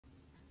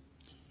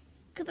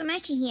Cooper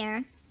Marchie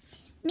here.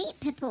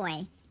 Meet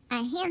Pipoy,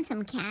 a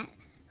handsome cat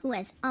who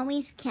has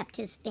always kept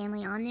his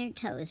family on their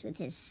toes with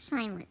his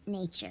silent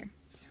nature.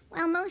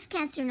 While most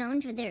cats are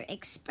known for their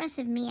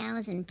expressive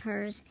meows and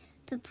purrs,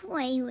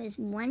 Pipoy, who is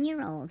 1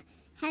 year old,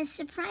 has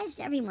surprised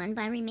everyone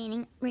by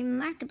remaining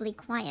remarkably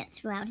quiet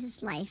throughout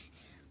his life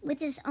with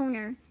his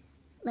owner,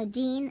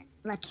 Ladine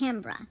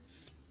LaCambra.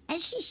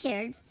 As she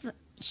shared,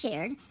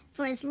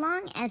 for as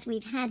long as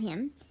we've had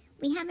him,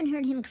 we haven't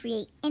heard him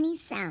create any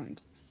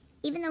sound.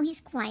 Even though he's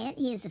quiet,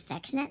 he is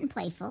affectionate and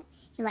playful.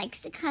 He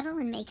likes to cuddle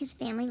and make his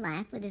family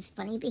laugh with his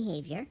funny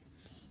behavior.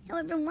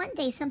 However, one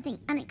day something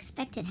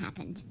unexpected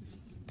happened.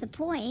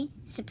 Pipoy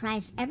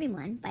surprised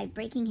everyone by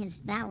breaking his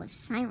vow of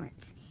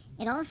silence.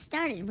 It all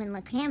started when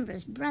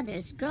LaCambra's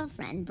brother's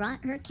girlfriend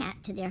brought her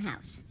cat to their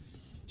house.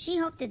 She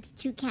hoped that the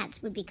two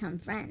cats would become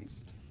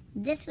friends.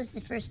 This was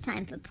the first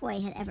time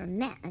Pipoy had ever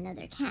met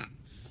another cat,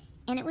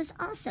 and it was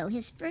also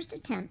his first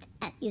attempt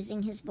at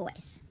using his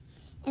voice.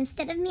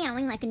 Instead of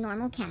meowing like a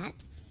normal cat,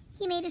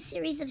 he made a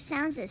series of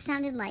sounds that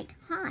sounded like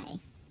hi.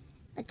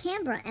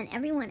 LaCambra and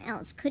everyone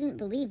else couldn't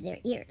believe their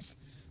ears.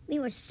 We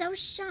were so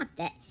shocked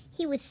that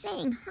he was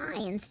saying hi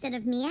instead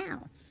of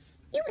meow.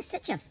 It was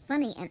such a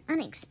funny and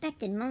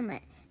unexpected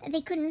moment that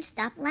they couldn't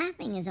stop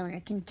laughing, his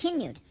owner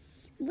continued.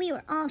 We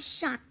were all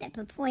shocked that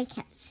Pipoy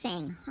kept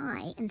saying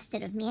hi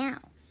instead of meow.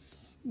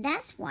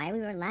 That's why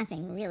we were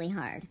laughing really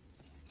hard.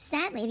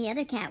 Sadly, the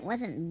other cat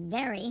wasn't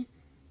very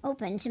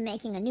open to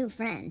making a new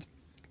friend.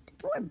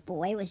 The poor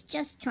boy was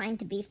just trying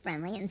to be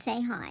friendly and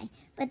say hi,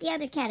 but the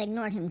other cat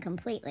ignored him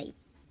completely.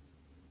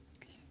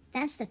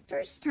 That's the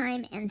first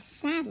time and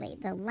sadly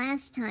the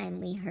last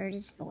time we heard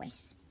his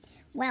voice.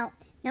 Well,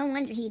 no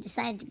wonder he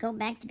decided to go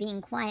back to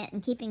being quiet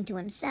and keeping to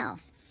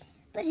himself.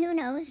 But who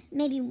knows,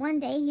 maybe one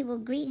day he will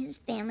greet his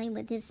family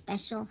with his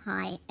special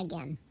hi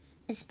again,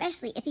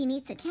 especially if he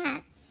meets a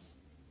cat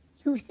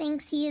who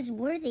thinks he is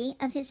worthy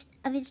of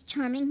his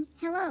charming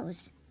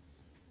hellos.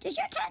 Does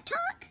your cat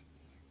talk?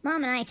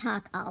 Mom and I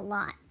talk a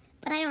lot,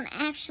 but I don't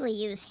actually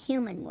use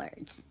human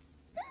words.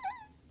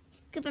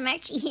 Cooper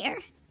Marchie here.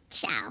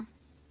 Ciao.